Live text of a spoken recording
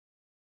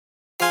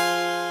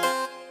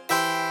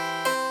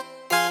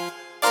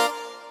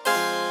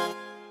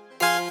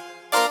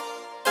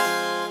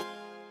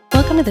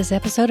to this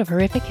episode of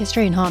Horrific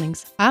History and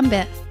Hauntings. I'm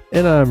Beth.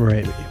 And I'm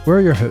Randy.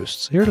 We're your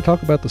hosts, here to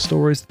talk about the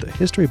stories that the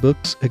history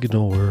books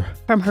ignore.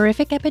 From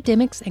horrific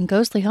epidemics and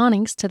ghostly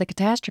hauntings to the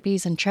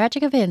catastrophes and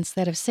tragic events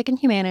that have sickened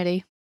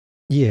humanity.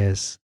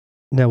 Yes.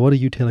 Now, what are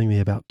you telling me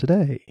about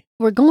today?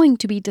 We're going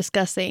to be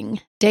discussing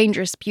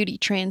dangerous beauty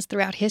trends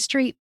throughout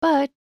history,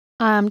 but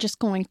I'm just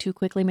going to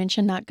quickly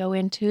mention, not go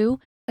into,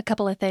 a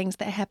couple of things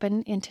that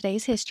happened in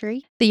today's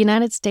history. The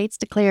United States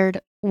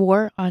declared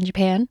war on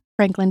Japan.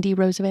 Franklin D.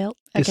 Roosevelt.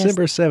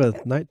 December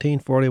 7th,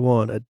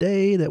 1941, a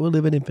day that will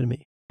live in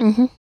infamy.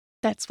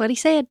 That's what he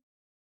said.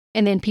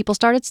 And then people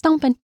started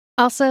stomping.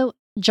 Also,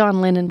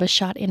 John Lennon was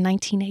shot in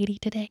 1980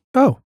 today.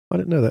 Oh, I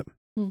didn't know that.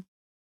 Hmm.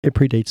 It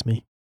predates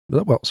me.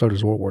 Well, so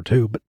does World War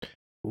II, but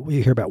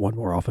we hear about one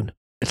more often.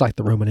 It's like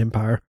the Roman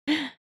Empire.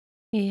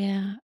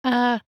 Yeah.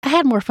 I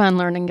had more fun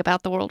learning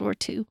about the World War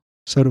II.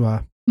 So do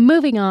I.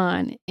 Moving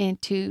on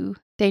into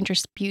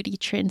dangerous beauty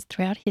trends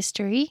throughout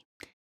history.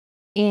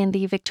 In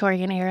the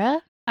Victorian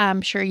era,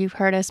 I'm sure you've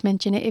heard us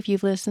mention it if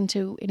you've listened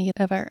to any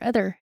of our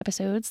other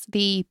episodes.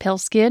 The pale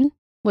skin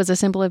was a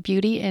symbol of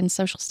beauty and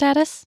social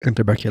status. And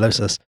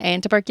tuberculosis.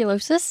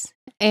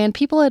 And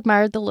people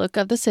admired the look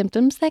of the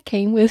symptoms that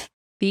came with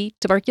the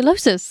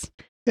tuberculosis.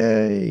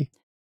 Yay.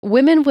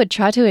 Women would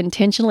try to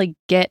intentionally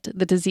get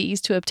the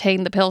disease to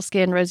obtain the pale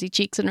skin, rosy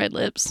cheeks, and red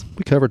lips.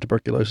 We covered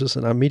tuberculosis,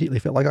 and I immediately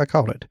felt like I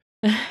caught it.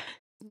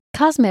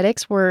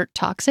 Cosmetics were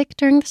toxic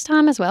during this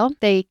time as well.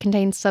 They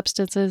contained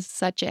substances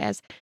such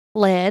as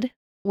lead,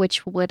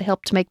 which would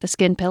help to make the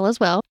skin pale as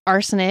well,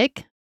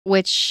 arsenic,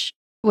 which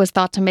was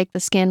thought to make the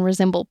skin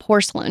resemble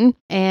porcelain,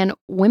 and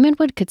women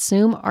would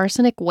consume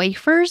arsenic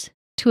wafers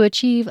to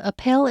achieve a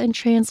pale and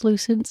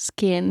translucent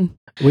skin.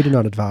 We do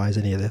not advise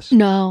any of this.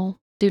 No,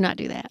 do not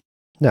do that.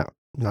 No,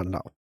 not at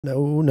all.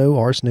 No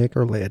arsenic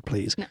or lead,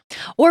 please. No.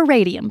 Or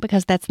radium,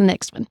 because that's the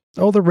next one.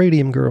 Oh, the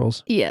radium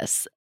girls.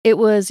 Yes. It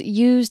was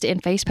used in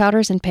face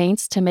powders and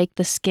paints to make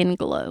the skin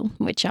glow,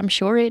 which I'm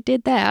sure it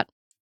did that.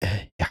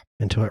 Yeah,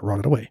 until it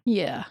rotted away.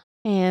 Yeah.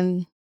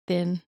 And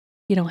then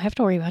you don't have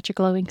to worry about your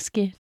glowing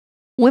skin.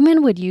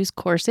 Women would use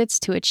corsets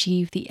to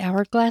achieve the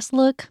hourglass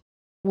look,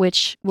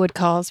 which would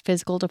cause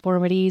physical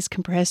deformities,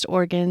 compressed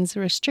organs,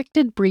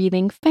 restricted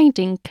breathing,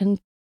 fainting,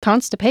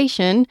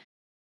 constipation,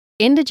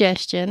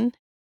 indigestion,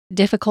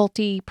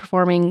 difficulty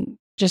performing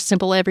just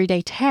simple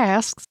everyday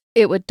tasks.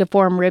 It would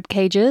deform rib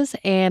cages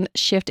and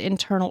shift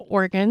internal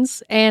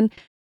organs. And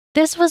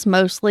this was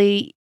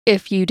mostly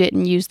if you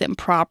didn't use them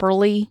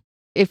properly,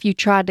 if you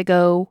tried to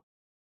go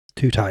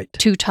too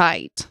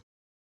tight.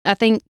 I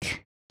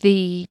think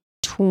the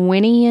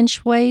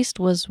 20-inch waist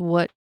was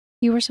what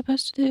you were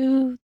supposed to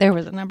do. There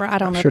was a number. I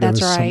don't know if that's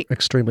there was right. Some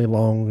extremely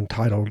long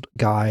entitled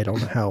guide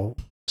on how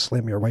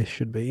slim your waist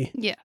should be.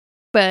 Yeah.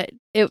 But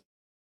it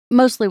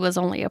mostly was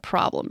only a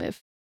problem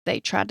if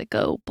they tried to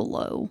go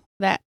below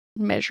that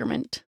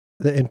measurement.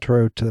 The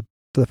intro to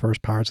the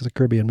first Pirates of the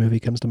Caribbean movie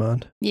comes to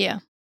mind. Yeah.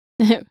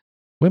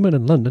 Women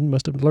in London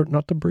must have learned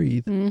not to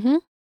breathe.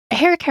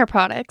 Hair care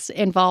products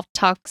involve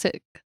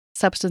toxic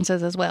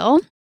substances as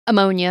well.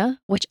 Ammonia,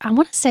 which I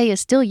want to say is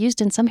still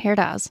used in some hair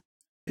dyes.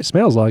 It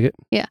smells like it.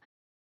 Yeah.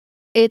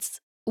 It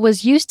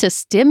was used to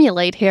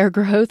stimulate hair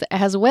growth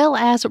as well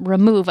as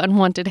remove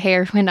unwanted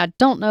hair, and I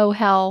don't know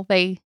how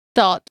they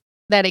thought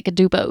that it could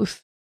do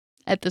both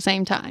at the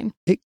same time.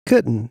 It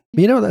couldn't.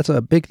 You know, that's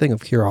a big thing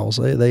of cure-alls.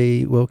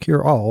 They will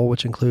cure all,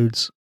 which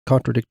includes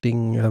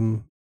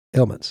contradicting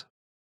ailments.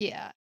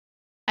 Yeah.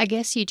 I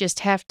guess you just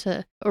have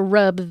to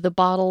rub the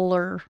bottle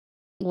or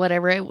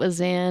whatever it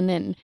was in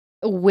and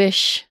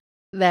wish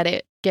that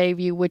it gave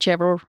you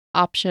whichever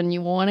option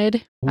you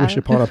wanted. Wish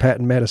upon a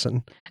patent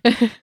medicine.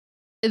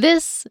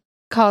 This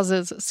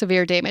causes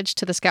severe damage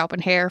to the scalp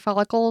and hair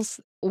follicles,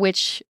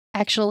 which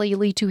actually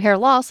lead to hair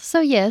loss.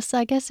 So yes,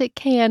 I guess it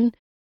can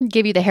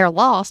give you the hair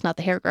loss, not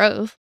the hair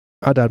growth.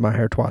 I dyed my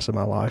hair twice in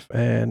my life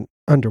and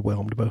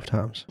underwhelmed both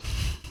times.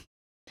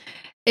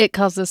 It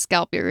causes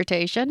scalp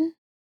irritation,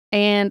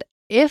 and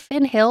if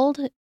inhaled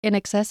in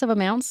excessive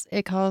amounts,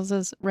 it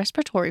causes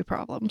respiratory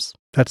problems.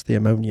 That's the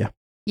ammonia.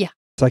 Yeah.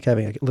 It's like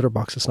having a litter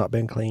box that's not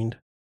been cleaned.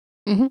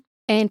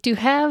 And to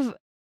have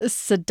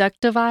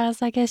seductive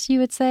eyes, I guess you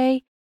would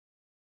say,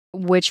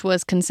 which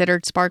was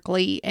considered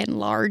sparkly and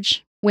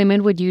large,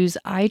 women would use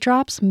eye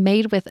drops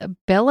made with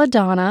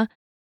belladonna,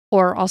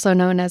 or also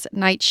known as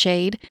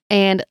nightshade,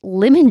 and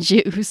lemon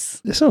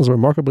juice. This sounds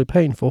remarkably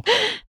painful.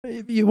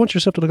 If you want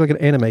yourself to look like an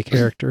anime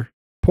character,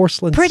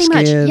 porcelain Pretty skin.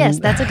 much, yes,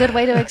 that's a good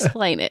way to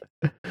explain it.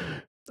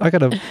 I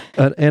got an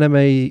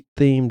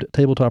anime-themed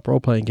tabletop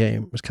role-playing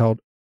game. It's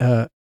called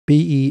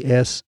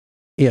BESM,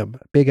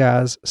 Big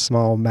Eyes,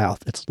 Small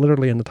Mouth. It's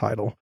literally in the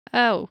title.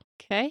 Oh,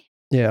 okay.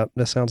 Yeah,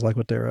 that sounds like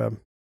what they're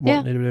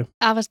wanting you to do.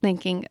 I was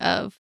thinking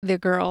of the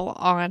girl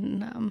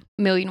on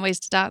Million Ways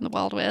to Die in the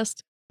Wild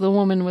West. The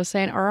woman was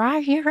saying, "Are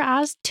your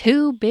eyes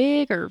too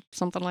big?" or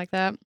something like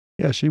that.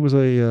 Yeah, she was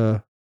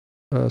a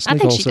I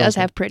think she does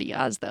have pretty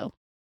eyes, though.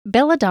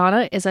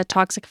 Belladonna is a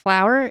toxic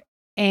flower,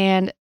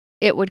 and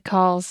it would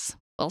cause,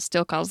 well,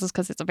 still causes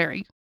because it's a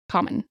very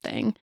common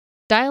thing,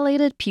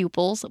 dilated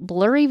pupils,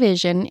 blurry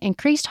vision,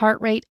 increased heart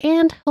rate,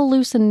 and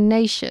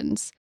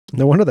hallucinations.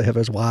 No wonder they have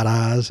those wide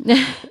eyes.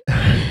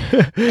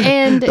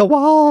 And the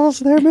walls,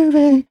 they're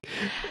moving.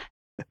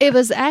 it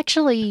was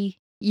actually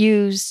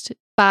used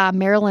by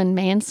Marilyn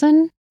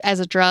Manson as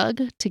a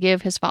drug to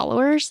give his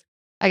followers,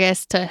 I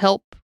guess, to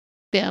help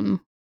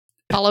them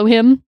follow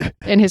him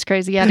and his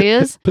crazy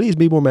ideas. Please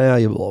be more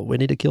malleable. We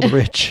need to kill the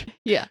rich.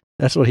 Yeah.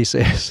 That's what he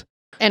says.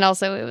 And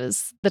also, it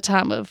was the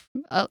time of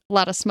a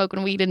lot of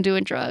smoking weed and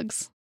doing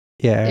drugs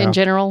Yeah. in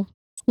general.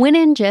 When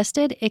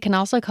ingested, it can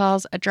also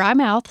cause a dry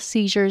mouth,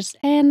 seizures,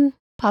 and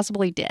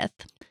possibly death.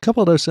 A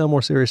couple of those sound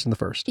more serious than the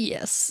first.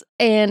 Yes.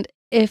 And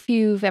if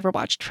you've ever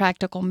watched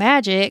Practical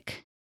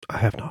Magic, I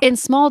have not. in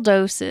small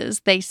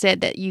doses, they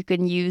said that you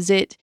can use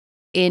it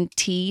in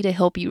tea to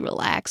help you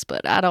relax,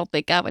 but I don't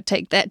think I would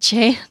take that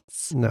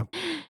chance. No.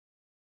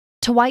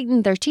 To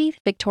whiten their teeth,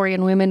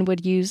 Victorian women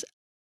would use,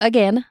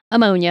 again,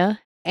 ammonia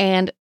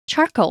and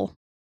charcoal.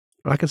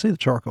 I can see the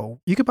charcoal.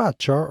 You could buy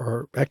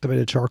or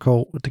activated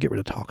charcoal to get rid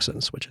of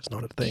toxins, which is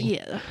not a thing.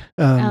 Yeah.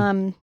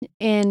 Um,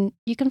 And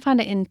you can find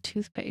it in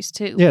toothpaste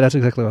too. yeah, that's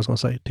exactly what I was going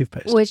to say.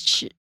 Toothpaste.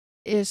 Which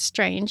is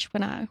strange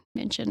when I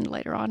mention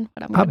later on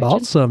what I'm I going to bought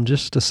mention. some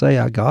just to say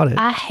I got it.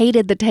 I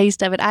hated the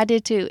taste of it. I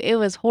did too. It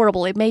was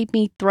horrible. It made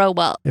me throw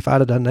up. If I'd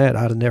have done that,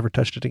 I'd have never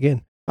touched it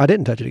again. I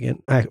didn't touch it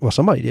again. Well,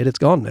 somebody did. It's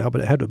gone now,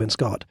 but it had to have been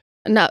Scott.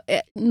 No,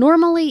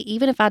 normally,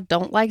 even if I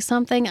don't like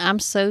something, I'm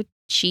so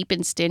cheap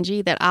and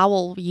stingy that I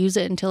will use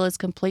it until it's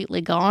completely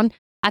gone.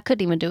 I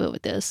couldn't even do it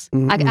with this.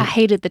 I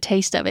hated the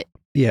taste of it.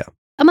 Yeah.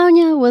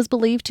 Ammonia was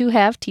believed to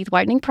have teeth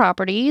whitening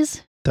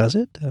properties. Does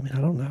it? I mean, I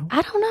don't know.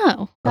 I don't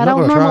know. I'm not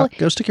going to try.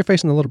 Go stick your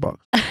face in the litter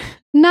box.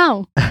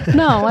 No,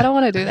 I don't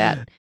want to do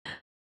that.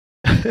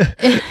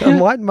 I'm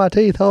whitening my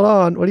teeth. Hold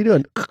on. What are you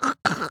doing?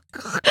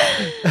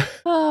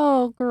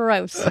 Oh,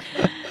 gross.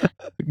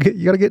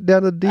 You got to get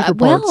down to the deeper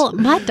parts. Well,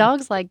 my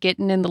dogs like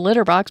getting in the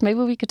litter box. Maybe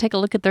we could take a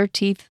look at their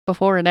teeth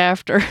before and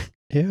after.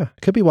 Yeah.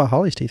 Could be why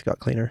Holly's teeth got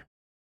cleaner.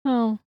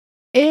 Oh.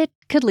 It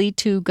could lead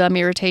to gum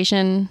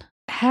irritation.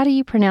 How do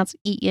you pronounce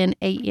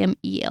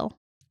enamel?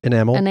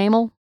 Enamel.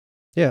 Enamel?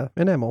 Yeah,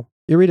 enamel.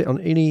 You read it on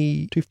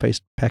any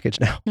toothpaste package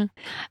now.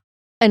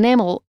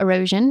 Enamel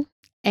erosion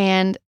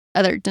and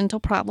other dental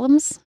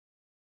problems.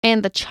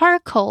 And the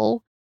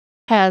charcoal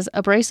has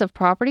abrasive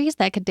properties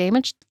that could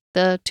damage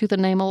the tooth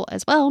enamel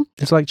as well.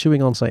 It's like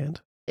chewing on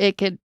sand. It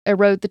could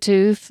erode the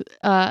tooth,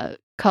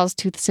 cause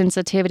tooth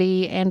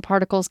sensitivity, and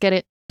particles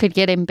could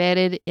get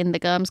embedded in the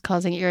gums,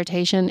 causing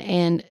irritation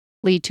and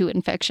lead to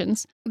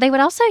infections. They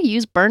would also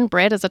use burned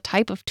bread as a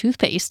type of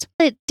toothpaste.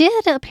 It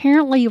did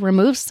apparently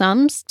remove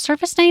some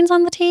surface stains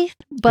on the teeth,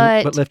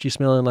 but left you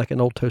smelling like an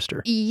old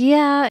toaster.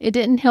 Yeah, it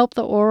didn't help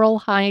the oral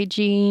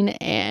hygiene,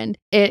 and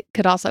it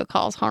could also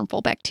cause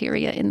harmful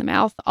bacteria in the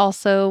mouth.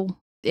 Also,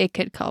 it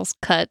could cause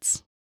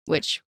cuts,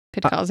 which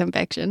could cause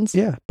infections.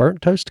 Yeah,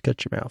 burnt toast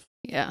cuts your mouth.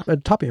 Yeah.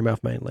 Top of your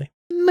mouth mainly.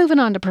 Moving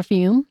on to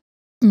perfume.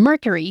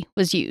 Mercury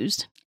was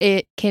used.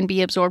 It can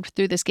be absorbed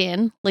through the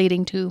skin,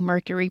 leading to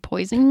mercury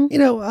poisoning. You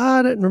know,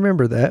 I didn't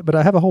remember that, but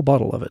I have a whole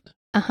bottle of it.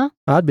 Uh-huh.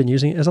 I'd been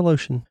using it as a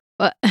lotion.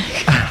 What?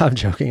 I'm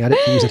joking. I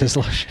didn't use it as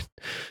lotion.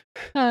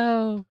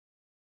 Oh.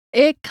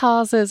 It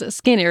causes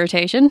skin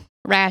irritation,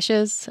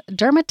 rashes,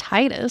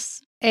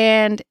 dermatitis,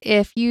 and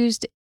if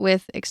used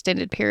with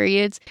extended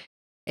periods,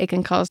 it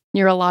can cause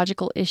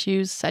neurological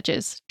issues such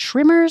as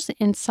tremors,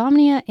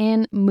 insomnia,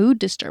 and mood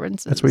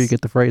disturbances. That's where you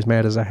get the phrase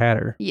mad as a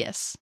hatter.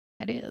 Yes,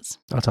 it is.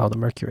 That's all the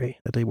mercury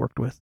that they worked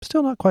with.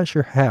 Still not quite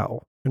sure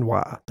how and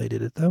why they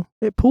did it, though.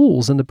 It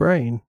pools in the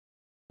brain.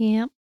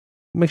 Yeah.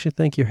 Makes you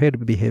think your head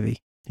would be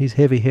heavy. He's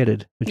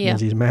heavy-headed, which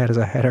means he's mad as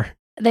a hatter.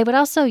 They would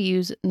also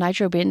use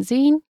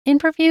nitrobenzene in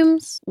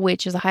perfumes,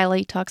 which is a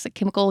highly toxic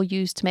chemical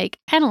used to make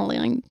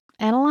aniline.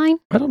 Aniline?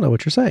 I don't know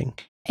what you're saying.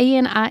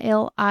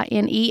 Aniline.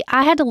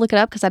 I had to look it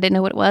up because I didn't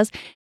know what it was.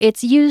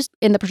 It's used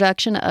in the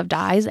production of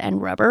dyes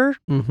and rubber,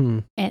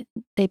 and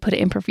they put it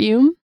in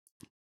perfume.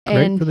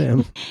 Great for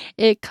them.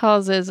 It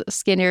causes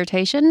skin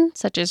irritation,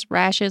 such as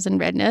rashes and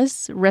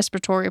redness,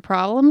 respiratory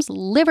problems,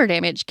 liver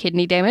damage,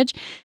 kidney damage,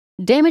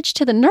 damage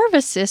to the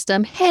nervous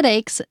system,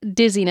 headaches,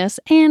 dizziness,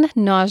 and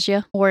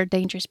nausea or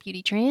dangerous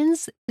beauty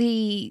trends.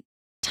 The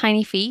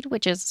tiny feet,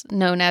 which is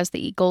known as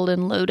the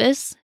golden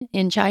lotus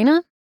in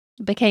China,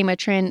 became a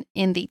trend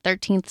in the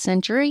 13th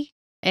century,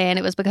 and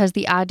it was because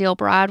the ideal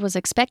bride was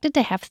expected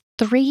to have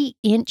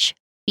 3-inch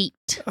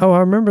feet. Oh, I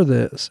remember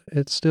this.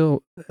 It's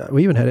still,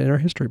 we even had it in our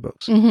history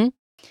books. Mm-hmm.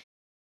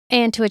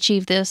 And to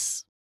achieve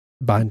this,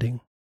 binding.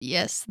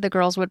 Yes, the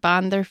girls would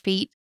bind their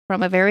feet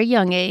from a very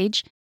young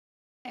age,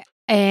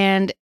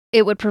 and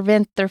it would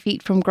prevent their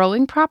feet from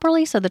growing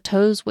properly, so the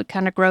toes would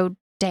kind of grow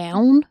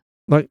down.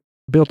 Like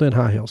built-in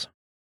high heels.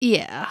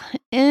 Yeah.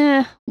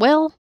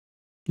 Well.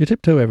 You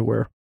tiptoe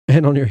everywhere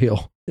and on your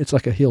heel. It's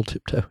like a heel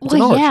tiptoe. It's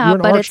well, yeah,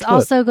 but it's foot.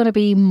 also going to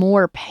be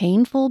more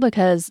painful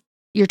because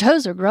your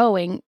toes are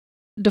growing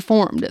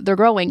deformed. They're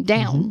growing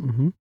down.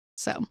 Mm-hmm.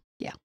 So,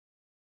 yeah.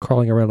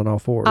 Crawling around on all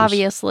fours.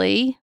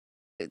 Obviously,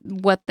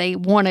 what they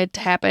wanted to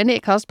happen,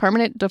 it caused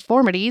permanent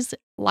deformities,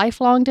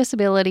 lifelong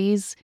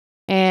disabilities,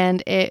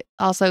 And it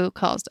also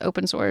caused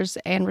open sores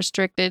and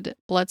restricted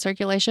blood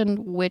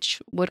circulation,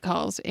 which would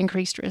cause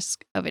increased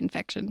risk of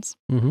infections.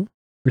 Mm-hmm.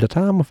 At a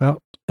time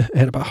without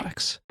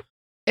antibiotics.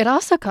 It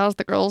also caused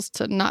the girls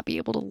to not be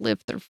able to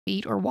lift their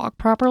feet or walk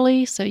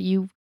properly. So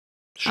I'm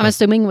Sure.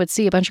 assuming would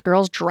see a bunch of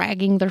girls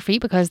dragging their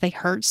feet because they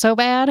hurt so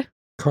bad.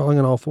 Crawling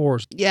on all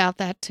fours. Yeah,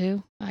 that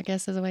too, I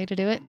guess, is a way to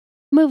do it.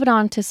 Moving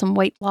on to some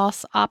weight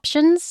loss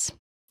options.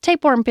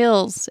 Tapeworm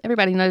pills.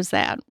 Everybody knows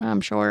that,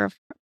 I'm sure,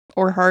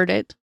 or heard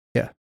it.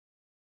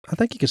 I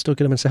think you can still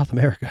get them in South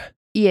America.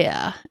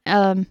 Yeah.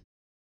 I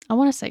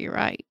want to say you're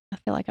right. I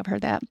feel like I've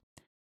heard that.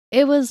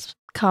 It was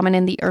common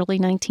in the early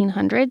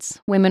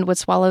 1900s. Women would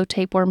swallow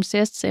tapeworm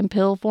cysts in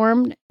pill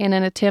form in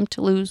an attempt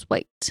to lose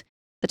weight.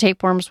 The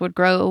tapeworms would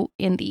grow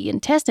in the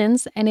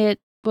intestines, and it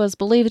was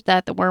believed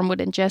that the worm would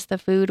ingest the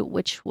food,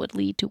 which would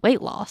lead to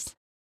weight loss.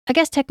 I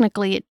guess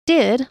technically it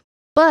did,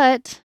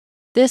 but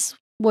this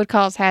would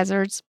cause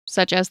hazards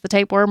such as the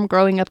tapeworm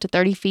growing up to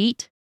 30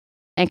 feet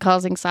and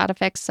causing side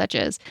effects such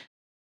as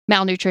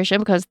malnutrition,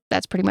 because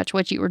that's pretty much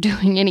what you were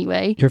doing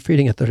anyway. You're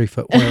feeding a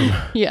 30-foot worm.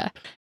 Yeah.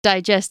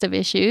 Digestive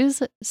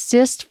issues,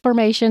 cyst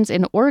formations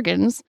in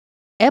organs,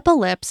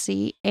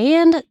 epilepsy,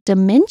 and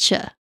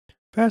dementia.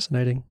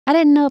 Fascinating. I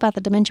didn't know about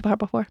the dementia part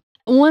before.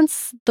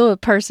 Once the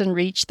person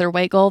reached their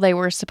weight goal, they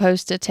were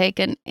supposed to take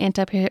an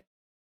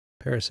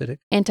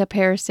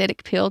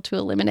antiparasitic pill to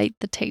eliminate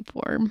the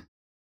tapeworm.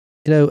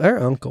 You know, our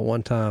uncle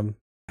one time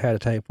had a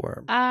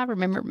tapeworm. I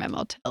remember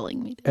Memo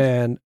telling me this.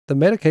 And the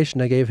medication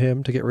they gave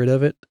him to get rid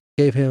of it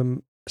gave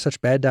him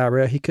such bad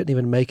diarrhea, he couldn't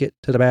even make it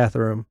to the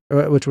bathroom,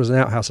 which was an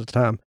outhouse at the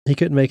time. He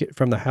couldn't make it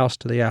from the house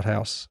to the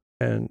outhouse.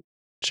 And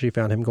she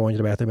found him going to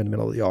the bathroom in the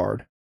middle of the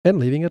yard and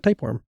leaving a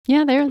tapeworm.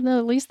 Yeah,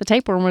 at least the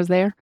tapeworm was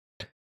there.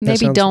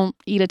 Maybe don't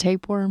eat a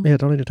tapeworm. Yeah,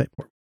 don't eat a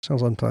tapeworm.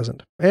 Sounds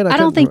unpleasant. And I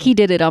don't think he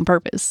did it on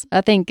purpose.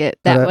 I think that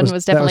one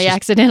was definitely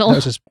accidental. That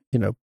was just,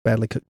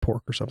 badly cooked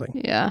pork or something.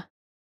 Yeah.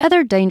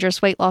 Other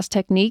dangerous weight loss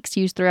techniques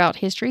used throughout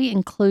history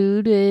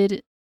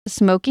included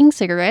smoking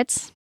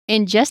cigarettes,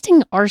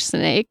 ingesting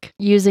arsenic,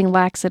 using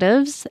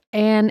laxatives,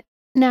 and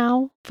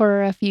now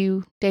for a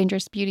few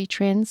dangerous beauty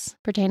trends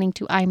pertaining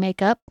to eye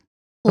makeup.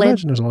 I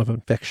imagine there's a lot of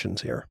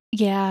infections here.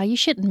 Yeah, you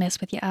shouldn't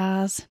mess with your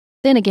eyes.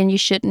 Then again, you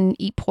shouldn't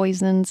eat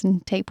poisons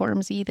and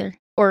tapeworms either,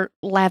 or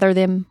lather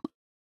them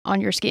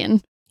on your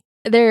skin.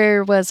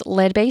 There was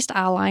lead-based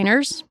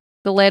eyeliners.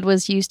 The lead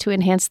was used to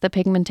enhance the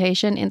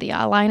pigmentation in the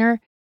eyeliner.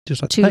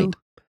 Just like paint.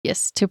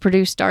 Yes, to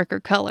produce darker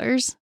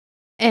colors.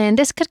 And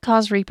this could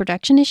cause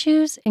reproduction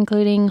issues,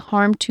 including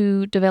harm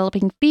to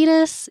developing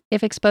fetus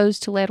if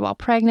exposed to lead while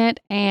pregnant,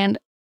 and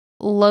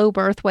low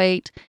birth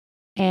weight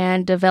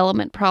and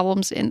development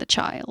problems in the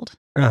child.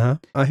 Uh-huh.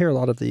 I hear a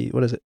lot of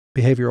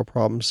behavioral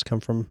problems come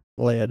from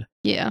lead.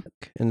 Yeah.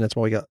 And that's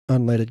why we got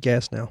unleaded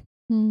gas now.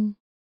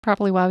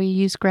 Probably why we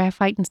use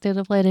graphite instead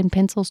of lead in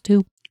pencils,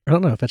 too. I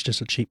don't know if that's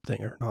just a cheap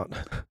thing or not.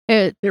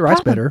 It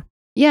writes better.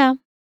 Yeah.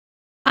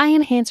 Eye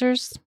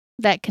enhancers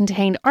that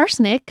contained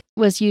arsenic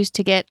was used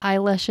to get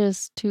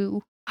eyelashes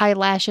to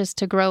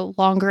grow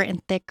longer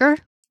and thicker.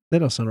 That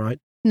don't sound right.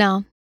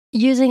 No.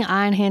 Using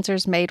eye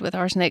enhancers made with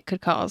arsenic could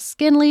cause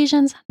skin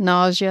lesions,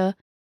 nausea,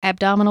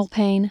 abdominal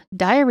pain,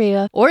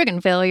 diarrhea, organ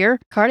failure,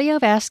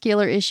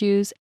 cardiovascular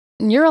issues,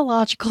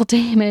 neurological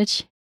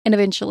damage, and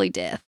eventually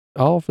death.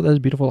 All for those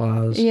beautiful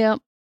eyes. Yep.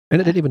 And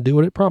it didn't even do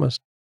what it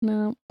promised.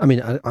 No. I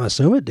mean, I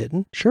assume it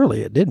didn't.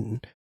 Surely it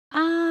didn't.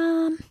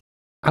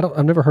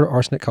 I've never heard of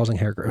arsenic causing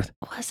hair growth.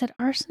 Was it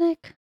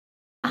arsenic?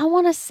 I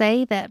want to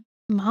say that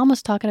Mom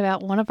was talking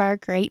about one of our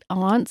great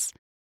aunts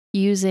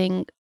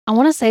using, I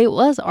want to say it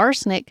was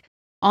arsenic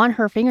on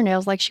her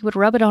fingernails. Like she would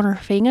rub it on her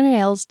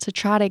fingernails to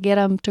try to get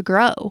them to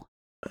grow.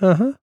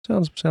 Uh-huh.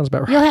 Sounds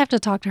about right. You'll have to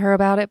talk to her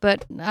about it,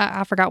 but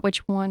I forgot which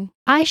one.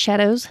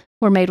 Eyeshadows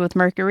were made with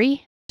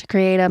mercury to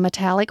create a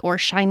metallic or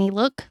shiny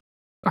look.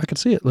 I could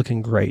see it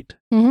looking great.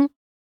 Mm-hmm.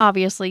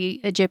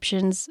 Obviously,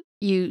 Egyptians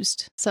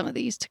used some of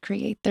these to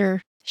create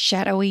their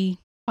shadowy,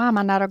 why am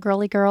I not a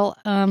girly girl?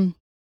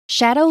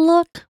 Shadow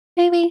look,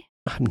 maybe?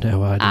 I have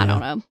no idea. I don't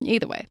know.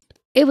 Either way.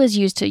 It was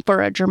used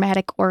for a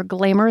dramatic or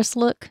glamorous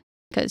look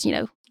because,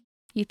 you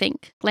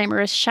think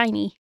glamorous,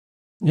 shiny.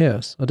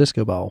 Yes, a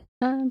disco ball.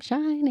 I'm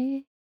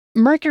shiny.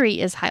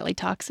 Mercury is highly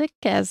toxic,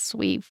 as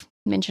we've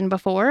mentioned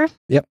before.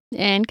 Yep.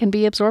 And can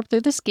be absorbed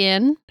through the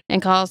skin and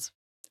cause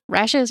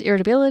rashes,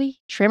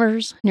 irritability,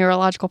 tremors,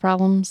 neurological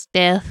problems,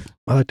 death.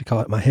 I like to call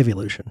it my heavy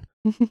lotion.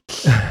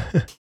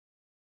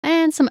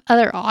 And some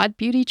other odd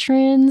beauty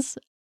trends.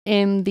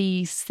 In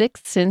the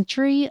 6th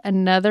century,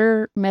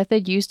 another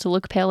method used to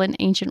look pale in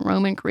ancient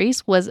Roman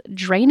Greece was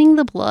draining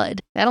the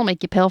blood. That'll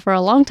make you pale for a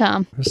long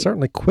time. It's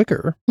certainly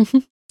quicker.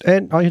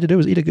 And all you have to do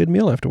is eat a good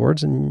meal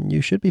afterwards, and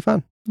you should be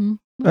fine.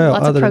 Well,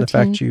 other than the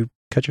fact you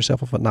cut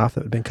yourself with a knife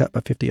that had been cut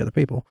by 50 other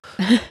people.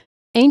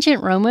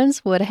 Ancient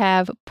Romans would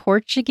have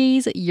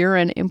Portuguese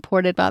urine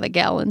imported by the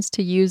gallons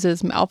to use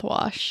as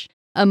mouthwash.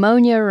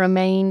 Ammonia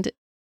remained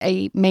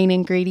a main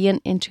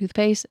ingredient in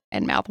toothpaste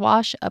and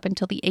mouthwash up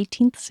until the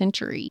 18th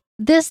century.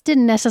 This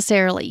didn't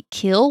necessarily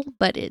kill,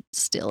 but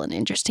it's still an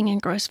interesting and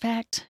gross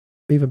fact.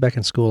 even back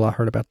in school, I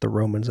heard about the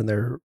Romans and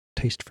their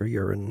taste for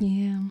urine.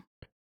 Yeah.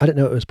 I didn't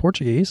know it was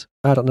Portuguese.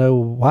 I don't know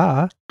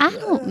why. I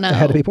don't know. It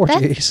had to be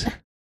Portuguese.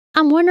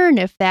 I'm wondering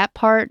if that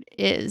part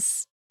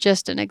is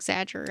just an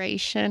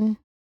exaggeration.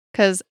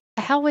 Because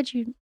how would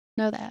you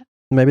know that?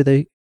 Maybe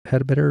they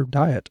had a better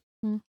diet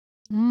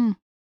Mm.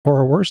 or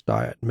a worse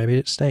diet. Maybe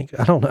it stank.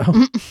 I don't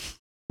know.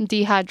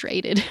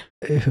 Dehydrated.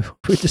 Ew.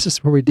 This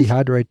is where we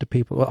dehydrate the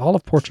people. Well, all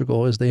of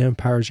Portugal is the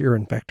empire's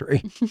urine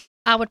factory.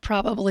 I would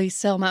probably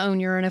sell my own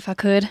urine if I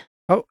could.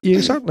 Oh,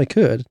 you certainly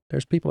could.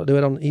 There's people that do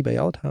it on eBay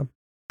all the time.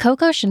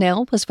 Coco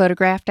Chanel was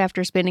photographed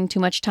after spending too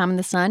much time in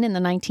the sun in the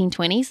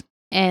 1920s,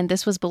 and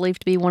this was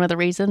believed to be one of the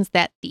reasons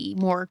that the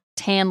more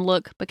tan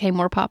look became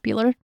more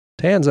popular.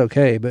 Tan's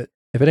okay, but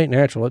if it ain't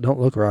natural, it don't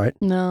look right.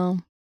 No.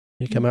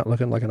 You come out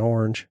looking like an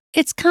orange.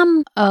 It's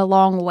come a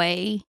long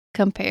way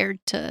compared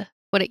to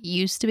what it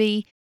used to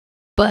be,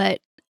 but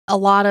a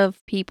lot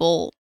of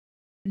people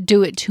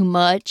do it too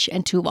much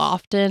and too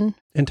often,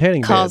 And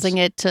tanning causing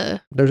beds, it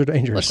to those are look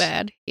dangerous.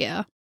 bad.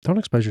 Yeah. Don't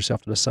expose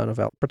yourself to the sun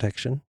without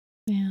protection.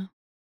 Yeah.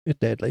 It's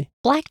deadly.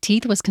 Black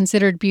teeth was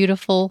considered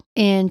beautiful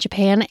in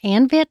Japan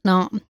and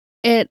Vietnam.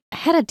 It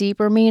had a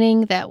deeper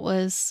meaning that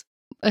was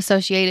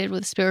associated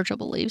with spiritual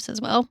beliefs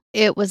as well.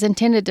 It was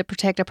intended to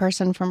protect a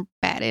person from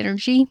bad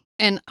energy.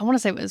 And I want to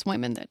say it was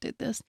women that did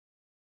this.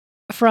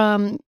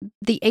 From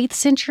the 8th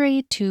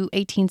century to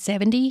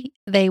 1870,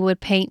 they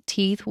would paint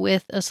teeth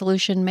with a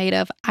solution made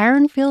of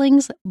iron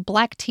fillings,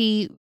 black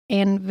tea,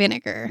 and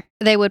vinegar.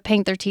 They would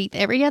paint their teeth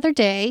every other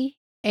day,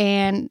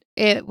 and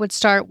it would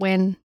start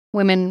when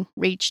women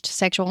reached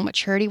sexual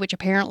maturity, which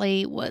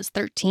apparently was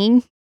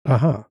 13.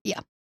 Uh-huh.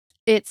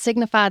 It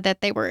signified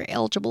that they were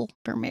eligible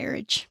for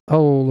marriage.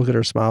 Oh, look at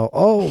her smile.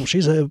 Oh,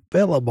 she's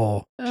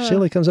available. Uh.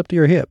 Silly comes up to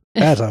your hip.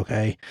 That's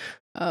okay.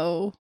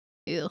 Oh,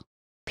 ew.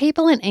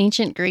 People in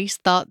ancient Greece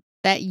thought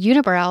that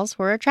unibrows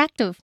were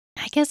attractive.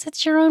 I guess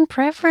it's your own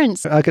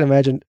preference. I can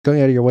imagine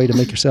going out of your way to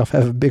make yourself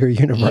have a bigger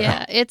unibrow.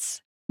 Yeah,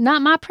 it's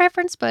not my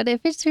preference, but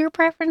if it's your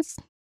preference,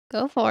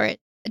 go for it.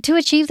 To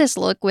achieve this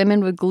look,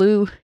 women would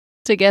glue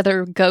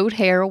together goat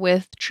hair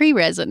with tree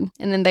resin,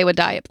 and then they would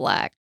dye it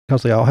black.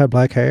 Because they all had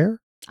black hair?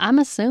 I'm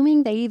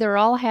assuming they either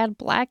all had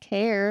black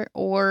hair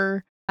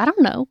or, I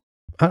don't know,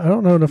 I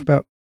don't know enough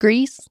about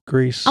Greece.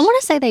 Greece I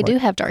want to say they do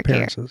like, have dark hair.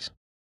 appearances.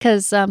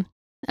 Because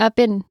I've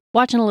been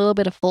watching a little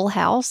bit of Full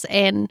House,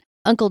 and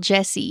Uncle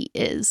Jesse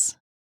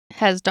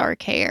has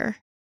dark hair,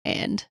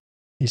 and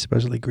He's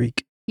supposedly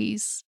Greek.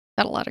 he's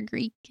got a lot of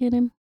Greek in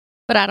him.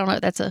 But I don't know.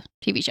 That's a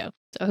TV show,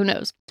 so who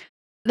knows?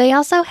 They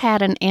also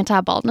had an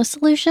anti-baldness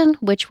solution,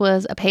 which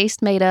was a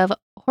paste made of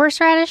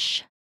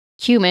horseradish,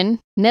 cumin,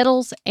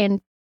 nettles,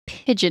 and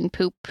pigeon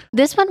poop.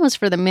 This one was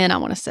for the men, I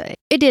want to say.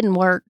 It didn't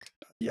work.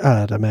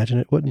 I'd imagine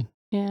it wouldn't.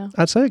 Yeah.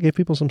 I'd say it gave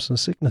people some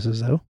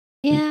sicknesses, though.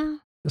 Yeah.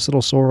 This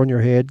little sore on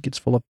your head gets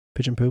full of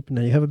pigeon poop, and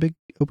then you have a big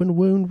open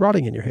wound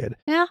rotting in your head.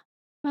 Yeah.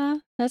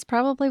 That's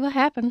probably what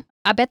happened.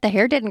 I bet the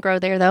hair didn't grow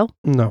there, though.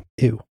 No.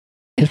 Ew.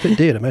 If it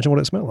did, imagine what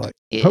it smelled like.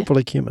 Yeah.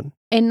 Hopefully cumin.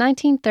 In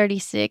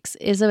 1936,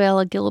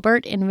 Isabella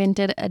Gilbert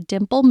invented a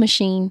dimple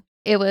machine.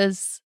 It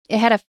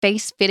had a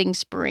face-fitting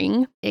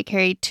spring. It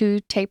carried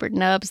 2 tapered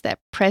nubs that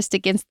pressed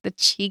against the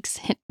cheeks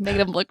and made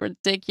them look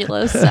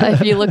ridiculous.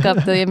 If you look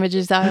up the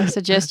images, I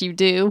suggest you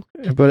do.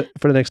 But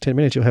for the next 10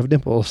 minutes, you'll have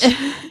dimples.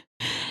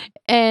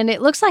 And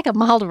it looks like a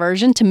mild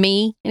version, to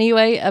me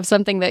anyway, of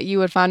something that you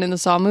would find in the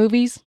Saw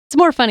movies. It's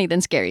more funny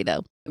than scary,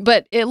 though.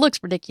 But it looks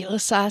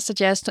ridiculous. I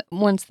suggest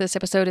once this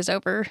episode is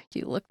over,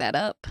 you look that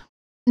up.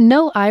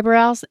 No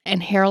eyebrows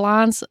and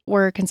hairlines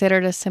were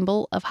considered a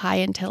symbol of high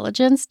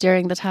intelligence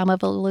during the time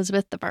of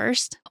Elizabeth I.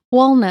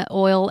 Walnut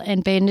oil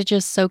and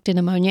bandages soaked in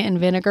ammonia and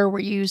vinegar were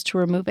used to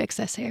remove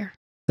excess hair.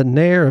 The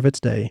nair of its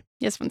day.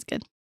 This one's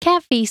good.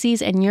 Cat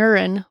feces and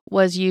urine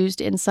was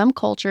used in some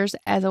cultures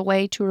as a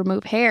way to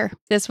remove hair.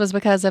 This was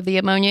because of the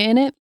ammonia in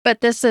it,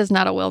 but this is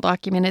not a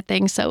well-documented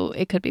thing, so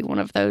it could be one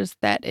of those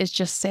that is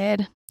just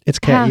said. It's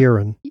cat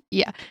urine.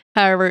 Yeah.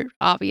 However,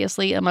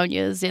 obviously,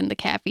 ammonia is in the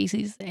cat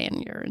feces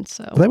and urine,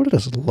 so. They would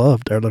have just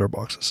loved our litter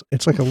boxes.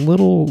 It's like a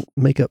little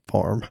makeup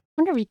farm. I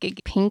wonder if you could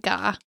get pink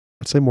eye.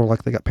 I'd say more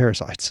like they got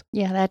parasites.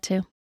 Yeah, that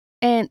too.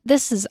 And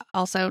this is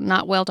also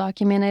not well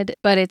documented,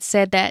 but it's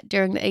said that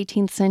during the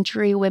 18th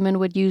century, women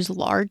would use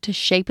lard to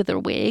shape their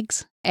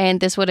wigs,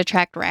 and this would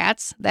attract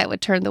rats that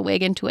would turn the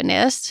wig into a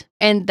nest,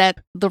 and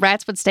that the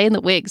rats would stay in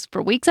the wigs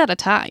for weeks at a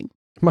time.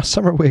 My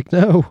summer wig,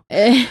 no.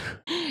 In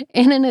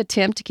an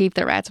attempt to keep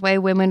the rats away,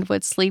 women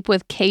would sleep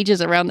with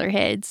cages around their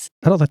heads.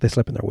 I don't think they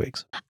slept in their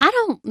wigs. I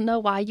don't know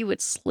why you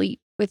would sleep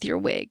with your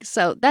wig.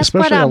 So that's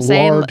Especially what I'm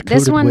saying. lard-coated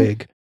This one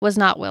wig. was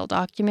not well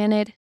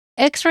documented.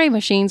 X-ray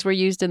machines were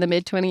used in the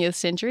mid-20th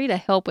century to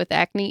help with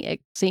acne,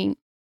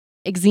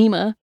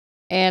 eczema,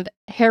 and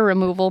hair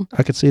removal.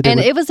 I could see that. And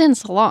it was in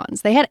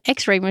salons. They had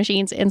X-ray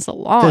machines in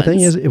salons. The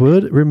thing is, it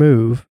would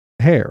remove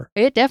hair.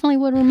 It definitely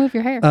would remove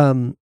your hair.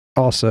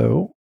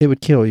 Also, it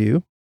would kill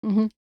you.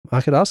 Mm-hmm.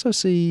 I could also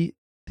see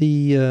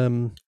the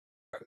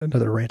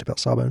another rant about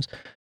sawbones,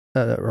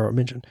 or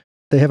mention.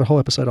 They have a whole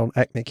episode on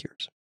acne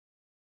cures.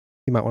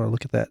 You might want to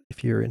look at that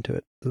if you're into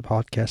it, the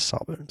podcast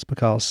Sawbones,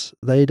 because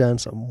they done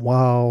some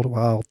wild,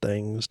 wild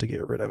things to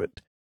get rid of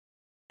it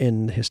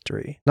in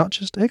history, not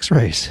just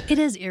x-rays. It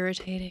is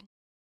irritating.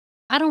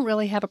 I don't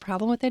really have a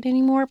problem with it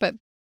anymore, but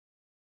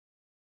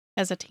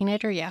as a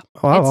teenager, yeah.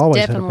 Oh, I've it's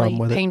always had a definitely problem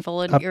with it.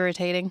 painful and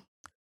irritating.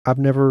 I've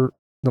never,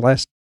 the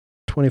last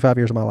 25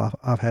 years of my life,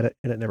 I've had it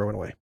and it never went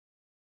away.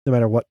 No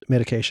matter what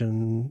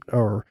medication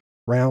or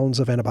rounds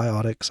of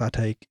antibiotics I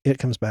take, it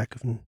comes back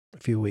in a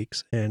few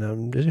weeks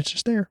and it's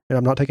just there. And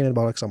I'm not taking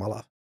antibiotics all my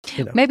life.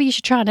 You know. Maybe you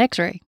should try an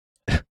x-ray.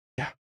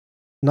 Yeah.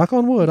 Knock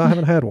on wood, I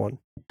haven't had one.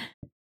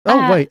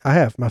 Oh, wait, I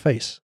have. My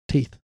face.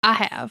 Teeth. I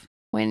have,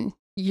 when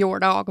your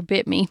dog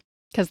bit me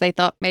because they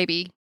thought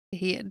maybe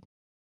he had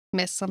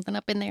messed something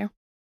up in there.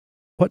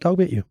 What dog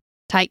bit you?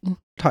 Titan.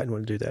 Titan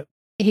wouldn't do that.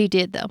 He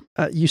did, though.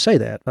 You say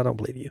that. I don't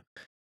believe you.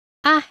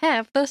 I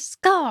have the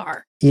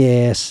scar.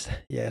 Yes.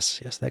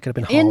 That could have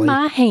been Holly. In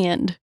my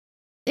hand.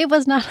 It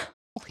was not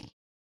Holly.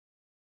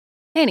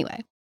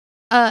 Anyway,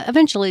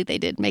 eventually they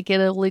did make it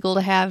illegal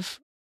to have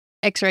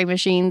x-ray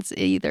machines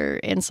either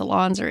in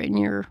salons or in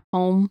your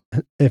home.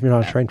 If you're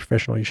not a trained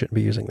professional, you shouldn't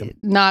be using them.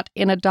 Not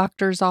in a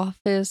doctor's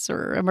office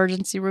or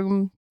emergency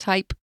room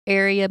type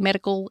area,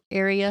 medical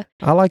area.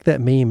 I like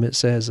that meme. It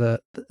says,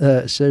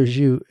 shows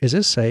you, is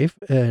this safe?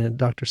 And the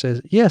doctor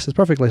says, yes, it's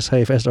perfectly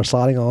safe, as they're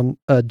sliding on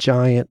a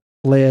giant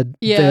lead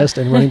vest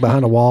and running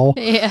behind a wall.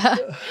 Yeah.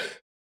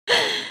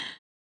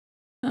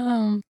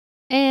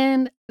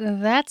 And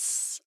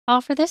that's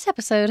all for this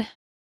episode.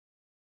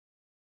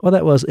 Well,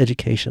 that was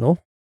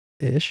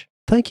educational-ish.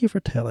 Thank you for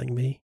telling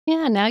me.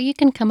 Yeah, now you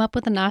can come up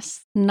with a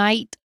nice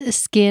night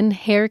skin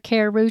hair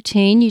care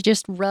routine. You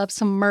just rub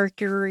some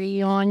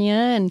mercury on you,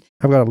 and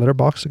I've got a litter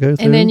box to go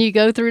through. And then you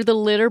go through the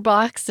litter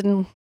box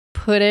and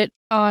put it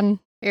on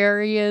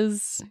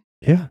areas.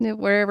 Yeah.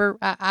 Wherever.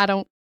 I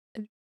don't.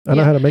 I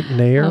know how to make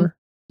nair.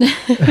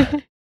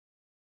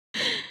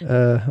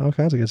 All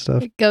kinds of good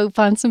stuff. Go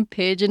find some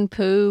pigeon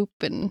poop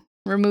and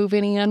remove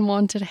any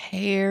unwanted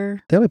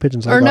hair. The only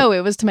pigeons no,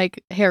 it was to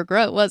make hair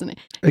grow, wasn't it?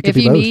 If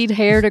you need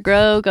hair to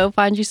grow, go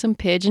find you some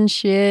pigeon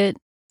shit.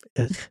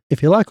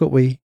 If you like what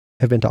we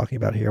have been talking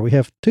about here, we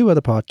have 2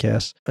 other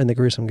podcasts in the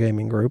Gruesome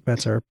Gaming Group.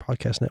 That's our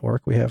podcast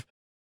network. We have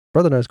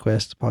Brother Knows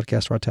Quest, a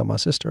podcast where I tell my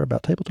sister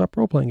about tabletop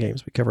role-playing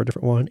games. We cover a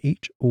different one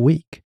each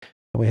week.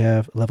 And we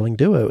have Leveling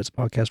Duo. It's a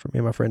podcast where me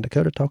and my friend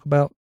Dakota talk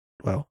about,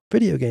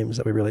 video games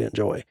that we really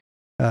enjoy.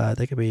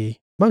 They could be,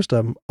 most of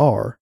them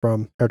are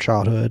from our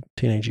childhood,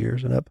 teenage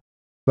years and up.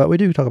 But we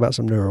do talk about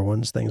some newer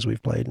ones, things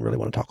we've played and really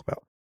want to talk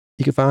about.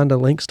 You can find the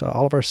links to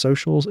all of our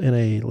socials in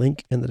a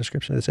link in the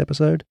description of this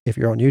episode. If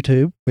you're on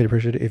YouTube, we'd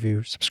appreciate it if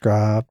you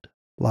subscribed,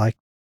 liked,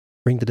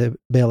 ring the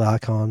bell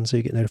icon so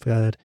you get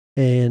notified,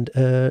 and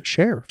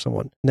share with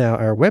someone. Now,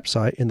 our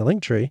website in the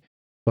link tree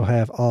will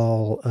have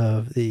all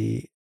of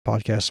the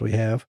podcasts we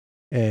have,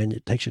 and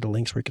it takes you to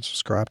links where you can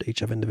subscribe to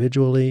each of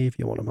individually if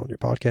you want them on your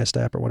podcast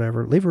app or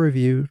whatever. Leave a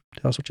review.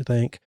 Tell us what you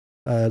think.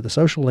 The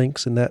social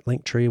links in that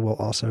link tree will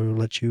also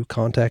let you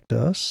contact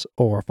us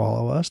or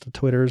follow us. The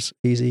Twitter's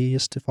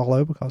easiest to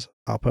follow because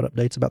I'll put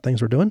updates about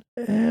things we're doing.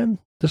 And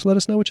just let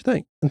us know what you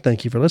think. And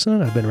thank you for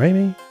listening. I've been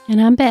Ramey.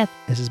 And I'm Beth.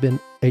 This has been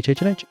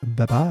HH&H.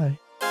 Bye-bye.